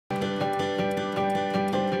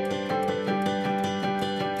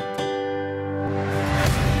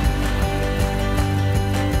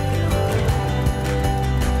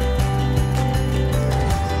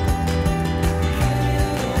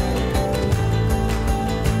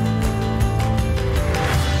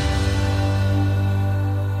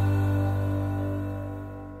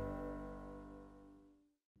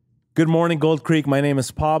Good morning, Gold Creek. My name is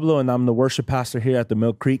Pablo, and I'm the worship pastor here at the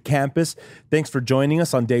Mill Creek campus. Thanks for joining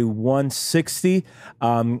us on day 160.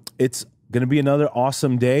 It's going to be another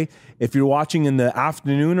awesome day. If you're watching in the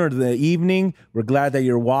afternoon or the evening, we're glad that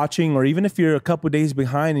you're watching. Or even if you're a couple days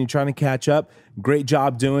behind and you're trying to catch up, great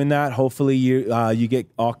job doing that. Hopefully you get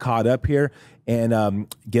all caught up here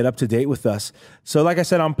and get up to date with us. So like I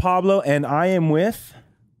said, I'm Pablo, and I am with...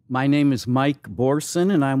 My name is Mike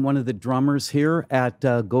Borson, and I'm one of the drummers here at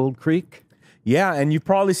Gold Creek. Yeah, and you've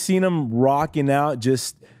probably seen him rocking out,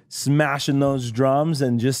 just smashing those drums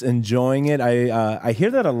and just enjoying it. I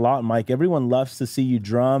hear that a lot, Mike. Everyone loves to see you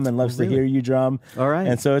drum and loves to hear you drum. All right.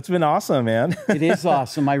 And so it's been awesome, man. It is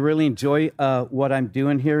awesome. I really enjoy what I'm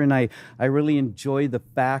doing here, and I really enjoy the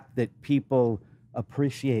fact that people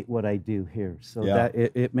appreciate what I do here. So that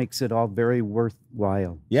it makes it all very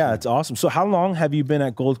worthwhile. Yeah, it's awesome. So how long have you been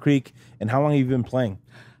at Gold Creek, and how long have you been playing?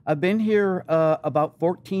 I've been here about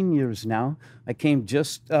 14 years now. I came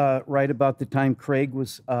just right about the time Craig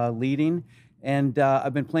was leading, and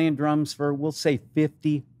I've been playing drums for, we'll say,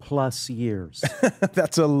 50 plus years.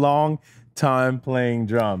 That's a long time playing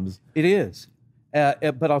drums. It is.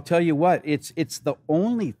 But I'll tell you what, it's the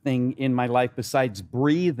only thing in my life besides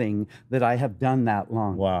breathing that I have done that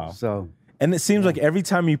long. Wow. So, and it seems like every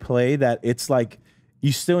time you play that, it's like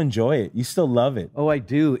you still enjoy it. You still love it. Oh, I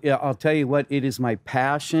do. I'll tell you what, it is my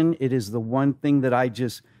passion. It is the one thing that I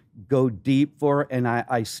just go deep for, and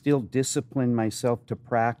I still discipline myself to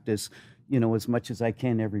practice, as much as I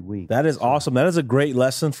can every week. That is awesome. That is a great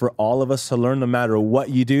lesson for all of us to learn. No matter what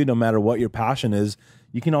you do, no matter what your passion is,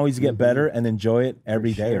 you can always get better and enjoy it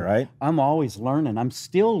every day, right? I'm always learning. I'm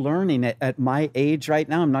still learning at my age right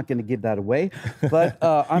now. I'm not going to give that away, but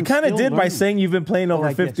I'm you kind of did learning. By saying you've been playing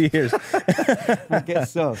over 50 years. I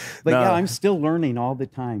guess so. But yeah, I'm still learning all the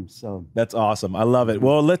time. So that's awesome. I love it.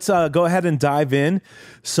 Well, let's go ahead and dive in.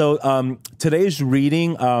 So today's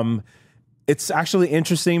reading, it's actually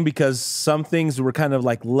interesting because some things were kind of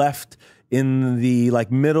like left in the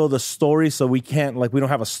middle of the story, so we can't we don't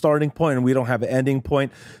have a starting point and we don't have an ending point.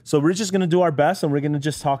 So we're just going to do our best, and we're going to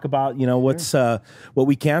just talk about what's what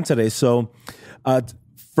we can today. So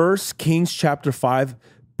 1 Kings chapter 5,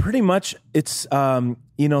 pretty much it's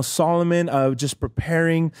Solomon just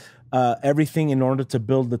preparing everything in order to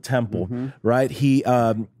build the temple. Right?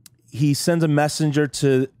 He sends a messenger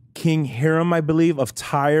to King Hiram, I believe, of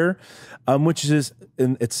Tyre, which is,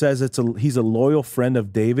 and it says he's a loyal friend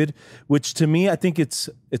of David, which to me, I think it's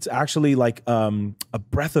actually like a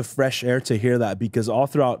breath of fresh air to hear that, because all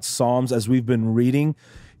throughout Psalms, as we've been reading,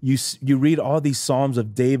 you read all these Psalms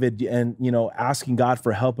of David and, asking God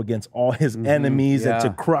for help against all his enemies and to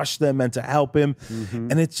crush them and to help him.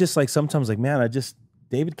 And it's just like sometimes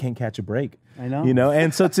David can't catch a break. I know.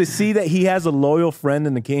 And so to see that he has a loyal friend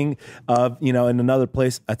in the king of, in another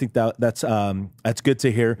place, I think that's good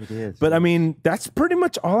to hear. It is. But I mean, that's pretty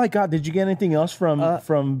much all I got. Did you get anything else from this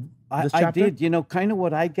chapter? I did. Kind of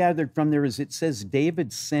what I gathered from there is it says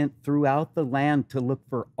David sent throughout the land to look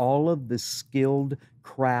for all of the skilled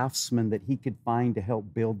craftsmen that he could find to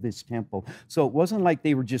help build this temple. So it wasn't like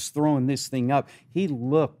they were just throwing this thing up. He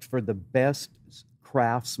looked for the best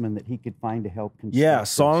craftsman that he could find to help construct. Yeah,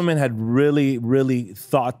 Solomon had really, really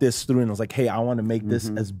thought this through and was like, hey, I want to make this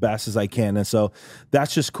as best as I can. And so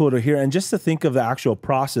that's just cool to hear. And just to think of the actual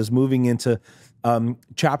process moving into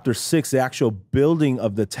chapter 6, the actual building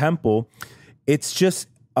of the temple, it's just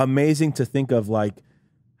amazing to think of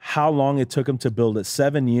how long it took him to build it.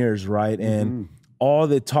 7 years, right? And all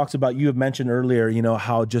that talks about, you have mentioned earlier,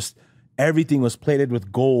 how just everything was plated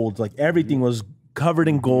with gold, everything was covered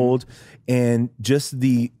in gold, and just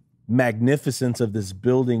the magnificence of this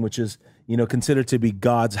building, which is, considered to be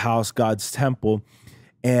God's house, God's temple.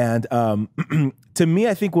 And to me,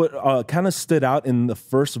 I think what kind of stood out in the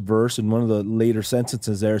first verse in one of the later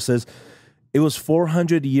sentences there, it says, it was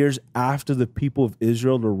 400 years after the people of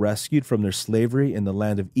Israel were rescued from their slavery in the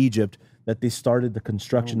land of Egypt that they started the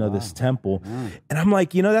construction of this temple. And I'm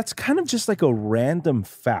like, that's kind of just like a random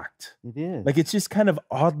fact. It is. It's just kind of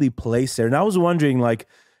oddly placed there. And I was wondering,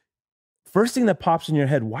 first thing that pops in your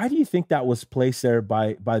head, why do you think that was placed there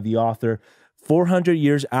by the author 400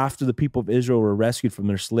 years after the people of Israel were rescued from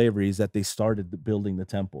their slaveries that they started building the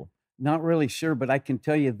temple? Not really sure, but I can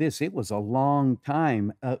tell you this, it was a long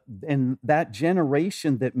time. And that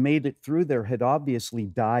generation that made it through there had obviously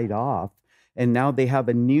died off. And now they have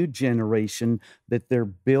a new generation that they're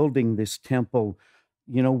building this temple,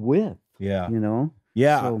 with. Yeah.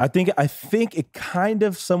 Yeah, so, I think it kind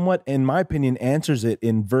of somewhat, in my opinion, answers it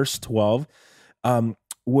in verse 12, verse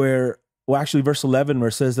 11, where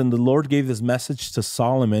it says, "Then the Lord gave this message to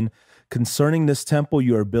Solomon, concerning this temple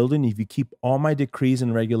you are building, if you keep all my decrees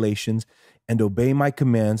and regulations and obey my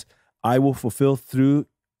commands, I will fulfill through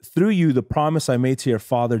you the promise I made to your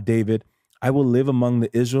father David. I will live among the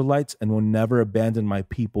Israelites and will never abandon my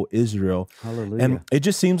people Israel. Hallelujah. And it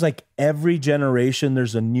just seems like every generation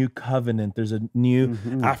there's a new covenant, there's a new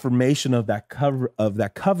affirmation of that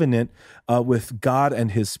covenant with God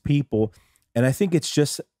and his people. And I think it's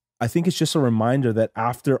just a reminder that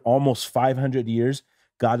after almost 500 years,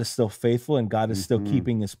 God is still faithful and God is still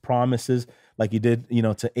keeping his promises like he did,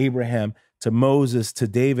 to Abraham, to Moses, to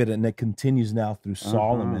David, and it continues now through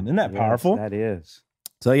Solomon. Isn't that powerful? That is.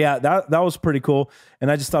 So yeah, that was pretty cool.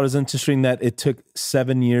 And I just thought it was interesting that it took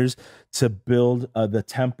 7 years to build the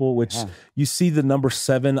temple, which you see the number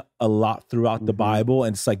 7 a lot throughout the Bible.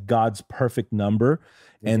 And it's like God's perfect number.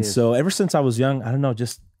 So ever since I was young, I don't know,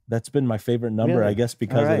 just that's been my favorite number, Really? I guess,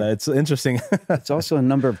 because of that. It's interesting. It's also a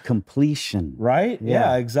number of completion. Right?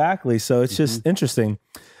 Yeah, exactly. So it's just interesting.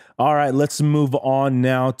 All right, let's move on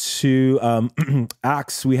now to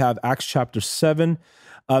Acts. We have Acts chapter 7.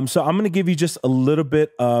 So I'm going to give you just a little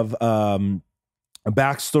bit of a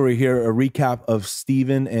backstory here, a recap of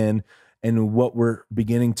Stephen and what we're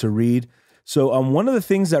beginning to read. So one of the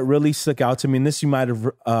things that really stuck out to me, and this you might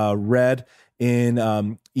have read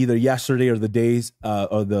in either yesterday or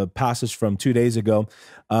the passage from 2 days ago,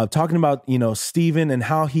 talking about, Stephen and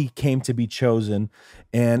how he came to be chosen.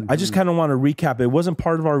 And I just kind of want to recap. It wasn't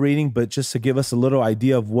part of our reading, but just to give us a little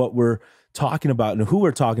idea of what we're talking about and who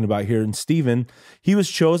we're talking about here. And Stephen, he was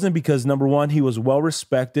chosen because, number one, he was well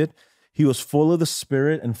respected. He was full of the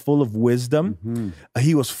Spirit and full of wisdom.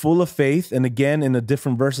 He was full of faith. And again, in a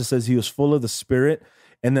different verse, it says he was full of the Spirit.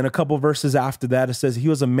 And then a couple verses after that, it says he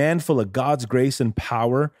was a man full of God's grace and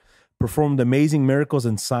power, performed amazing miracles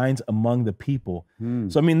and signs among the people.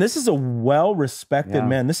 So, I mean, this is a well-respected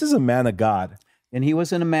man. This is a man of God. And he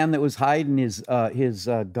wasn't a man that was hiding his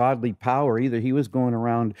godly power either. He was going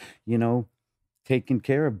around, taking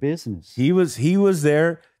care of business. He was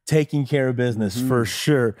there taking care of business for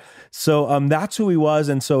sure. So that's who he was.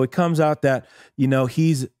 And so it comes out that,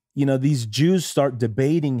 these Jews start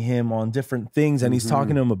debating him on different things, and he's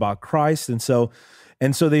talking to them about Christ. And so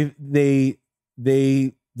they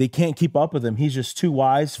can't keep up with him. He's just too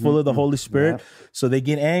wise, full of the Holy Spirit. So they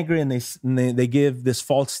get angry and they give this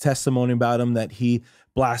false testimony about him that he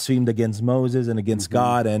blasphemed against Moses and against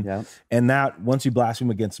God. And that once you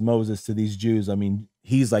blaspheme against Moses to these Jews, I mean,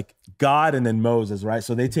 he's like God and then Moses, right?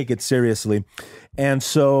 So they take it seriously. And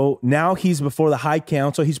so now he's before the high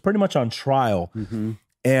council. He's pretty much on trial.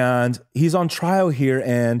 And he's on trial here,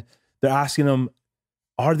 and they're asking him,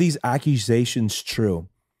 are these accusations true?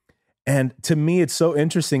 And to me, it's so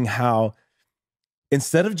interesting how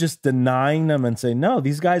instead of just denying them and saying, no,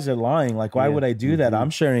 these guys are lying. Like, why would I do that?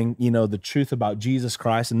 I'm sharing, the truth about Jesus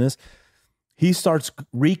Christ and this. He starts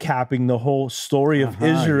recapping the whole story of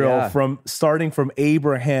Israel starting from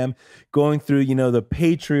Abraham, going through, the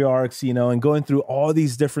patriarchs, and going through all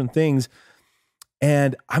these different things.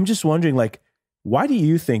 And I'm just wondering, like, why do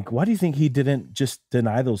you think he didn't just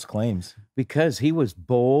deny those claims? Because he was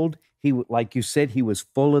bold. He, like you said, he was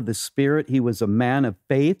full of the Spirit. He was a man of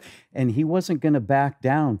faith, and he wasn't going to back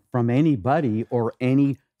down from anybody or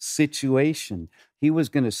any situation. He was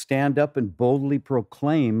going to stand up and boldly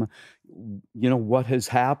proclaim, what has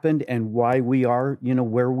happened and why we are,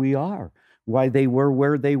 where we are, why they were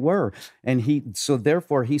where they were. And so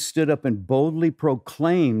therefore he stood up and boldly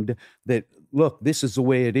proclaimed that, look, this is the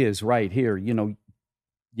way it is right here.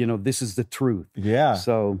 This is the truth. Yeah.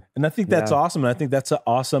 So, and I think that's awesome. And I think that's an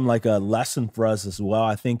awesome, like a lesson for us as well.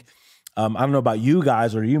 I think, I don't know about you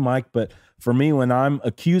guys or you, Mike, but for me, when I'm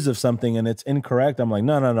accused of something and it's incorrect, I'm like,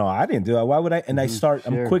 no, I didn't do that. Why would I? And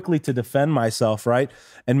I'm quickly to defend myself. Right.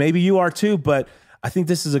 And maybe you are too, but I think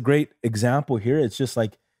this is a great example here. It's just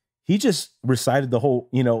like, he just recited the whole,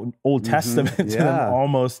 Old Testament to them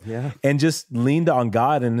almost and just leaned on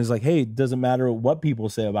God and is like, hey, it doesn't matter what people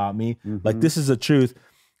say about me. Like, this is the truth.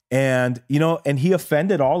 And, and he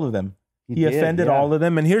offended all of them. He offended all of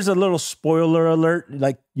them. And here's a little spoiler alert,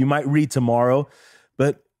 like you might read tomorrow,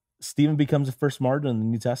 but Stephen becomes the first martyr in the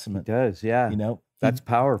New Testament. He does, yeah. That's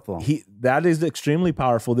powerful. That is extremely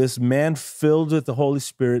powerful. This man filled with the Holy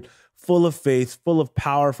Spirit, full of faith, full of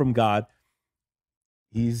power from God.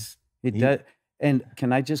 Does. And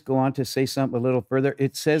can I just go on to say something a little further?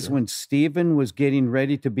 It says when Stephen was getting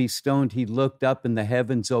ready to be stoned, he looked up and the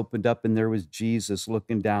heavens opened up and there was Jesus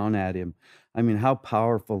looking down at him. I mean, how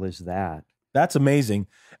powerful is that? That's amazing.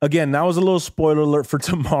 Again, that was a little spoiler alert for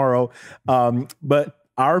tomorrow. But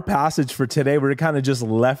our passage for today, we're kind of just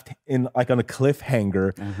left in like on a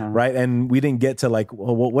cliffhanger, right? And we didn't get to like,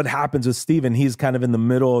 well, what happens with Stephen? He's kind of in the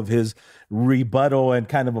middle of his rebuttal and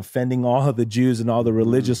kind of offending all of the Jews and all the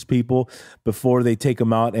religious people before they take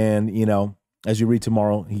him out. And, you know, as you read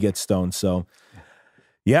tomorrow, he gets stoned. So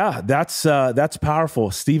yeah, that's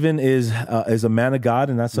powerful. Stephen is a man of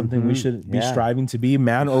God, and that's something we should be striving to be,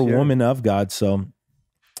 man or woman of God. So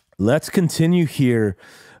let's continue here.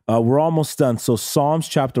 We're almost done. So Psalms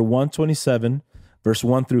chapter 127, verse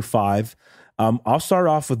 1 through 5. I'll start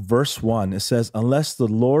off with verse 1. It says, unless the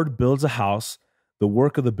Lord builds a house, the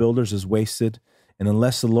work of the builders is wasted. And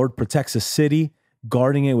unless the Lord protects a city,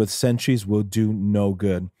 guarding it with sentries will do no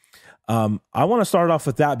good. I want to start off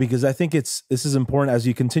with that because I think this is important. As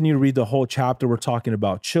you continue to read the whole chapter, we're talking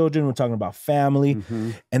about children, we're talking about family,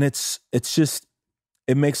 and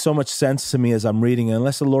it makes so much sense to me as I'm reading it.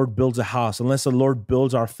 Unless the Lord builds a house, unless the Lord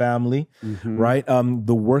builds our family, right?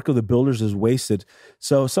 The work of the builders is wasted.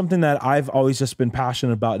 So something that I've always just been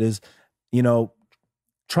passionate about is, you know,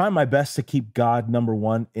 trying my best to keep God number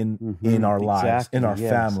one in our lives, in our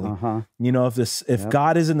family. You know, if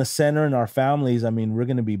God is in the center in our families, I mean, we're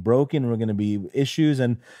going to be broken, we're going to be issues,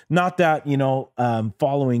 and not that, you know,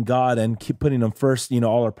 following God and keep putting him first, you know,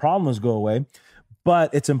 all our problems go away.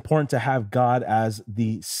 But it's important to have God as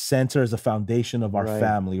the center, as the foundation of our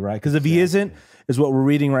family, right? Because if he isn't, is what we're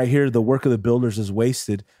reading right here, the work of the builders is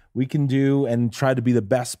wasted. We can do and try to be the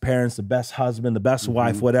best parents, the best husband, the best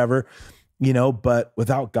wife, whatever, you know, but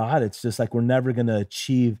without God, it's just like we're never going to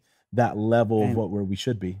achieve that level of what we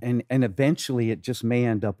should be. And eventually it just may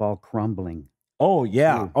end up all crumbling. Oh,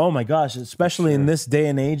 yeah. Oh, my gosh. Especially in this day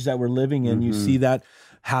and age that we're living in, you see that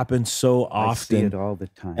happen so often. I see it all the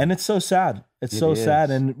time. And it's so sad. It's so sad.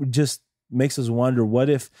 And it just makes us wonder, what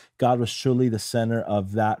if God was truly the center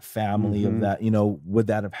of that family, of that, you know, would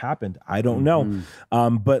that have happened? I don't know.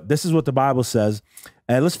 But this is what the Bible says.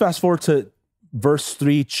 And let's fast forward to verse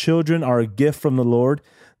 3. Children are a gift from the Lord.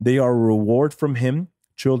 They are a reward from him.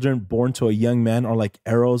 Children born to a young man are like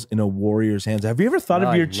arrows in a warrior's hands. Have you ever thought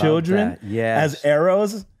of your children as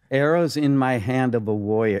arrows? Arrows in my hand of a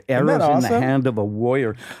warrior. Arrows in the hand of a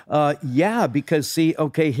warrior. Yeah, because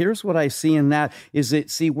here's what I see in that is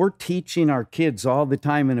we're teaching our kids all the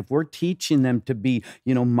time. And if we're teaching them to be,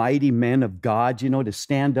 you know, mighty men of God, you know, to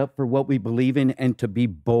stand up for what we believe in and to be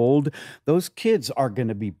bold, those kids are going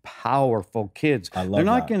to be powerful kids. They're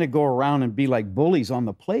not going to go around and be like bullies on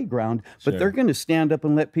the playground, but they're going to stand up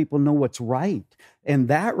and let people know what's right. And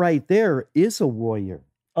that right there is a warrior.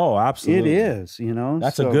 Oh, absolutely. It is, you know.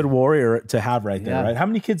 That's a good warrior to have right there, right? How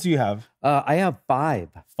many kids do you have? I have 5.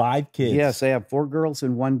 5 kids. Yes, I have 4 girls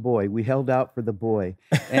and 1 boy. We held out for the boy.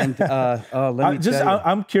 And let me tell you.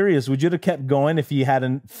 I'm curious, would you have kept going if you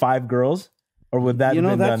had 5 girls? Or would that have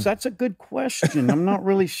been done? That's a good question. I'm not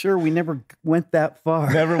really sure. We never went that far.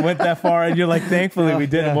 Never went that far, and you're like, thankfully we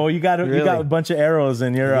didn't. Well, you got a bunch of arrows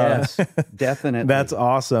in your. Yes, definitely. That's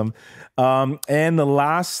awesome. And the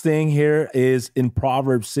last thing here is in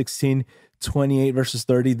Proverbs 16:28 verses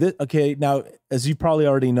 30. Now, as you probably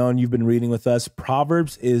already know, and you've been reading with us,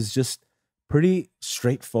 Proverbs is just pretty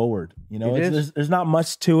straightforward. You know, there's not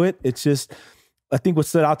much to it. It's just, I think what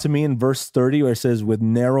stood out to me in verse 30 where it says, with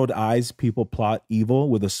narrowed eyes, people plot evil.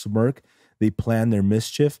 With a smirk, they plan their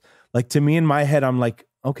mischief. Like, to me in my head, I'm like,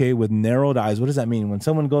 okay, with narrowed eyes, what does that mean? When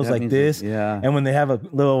someone goes like this, and when they have a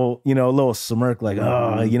little smirk, like,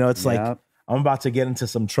 it's like, I'm about to get into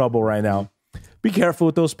some trouble right now. Be careful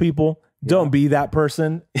with those people. Don't be that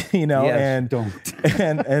person, you know, and don't.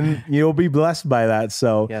 and you'll be blessed by that.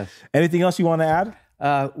 So anything else you want to add?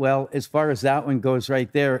 Well, as far as that one goes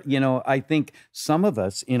right there, you know, I think some of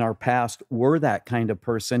us in our past were that kind of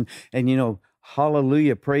person. And, you know,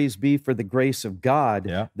 hallelujah, praise be for the grace of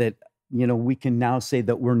God that, you know, we can now say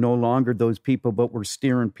that we're no longer those people, but we're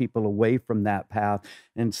steering people away from that path.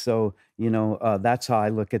 And so, you know, that's how I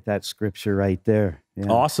look at that scripture right there. Yeah.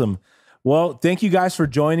 Awesome. Well, thank you guys for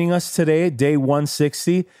joining us today, day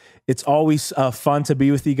 160. It's always fun to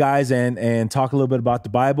be with you guys and talk a little bit about the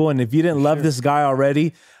Bible. And if you didn't love this guy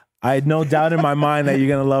already, I had no doubt in my mind that you're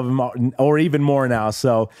going to love him or even more now.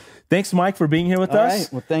 So thanks, Mike, for being here with us. All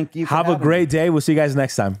right. Well, thank you. Have a great day. We'll see you guys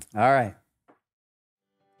next time. All right.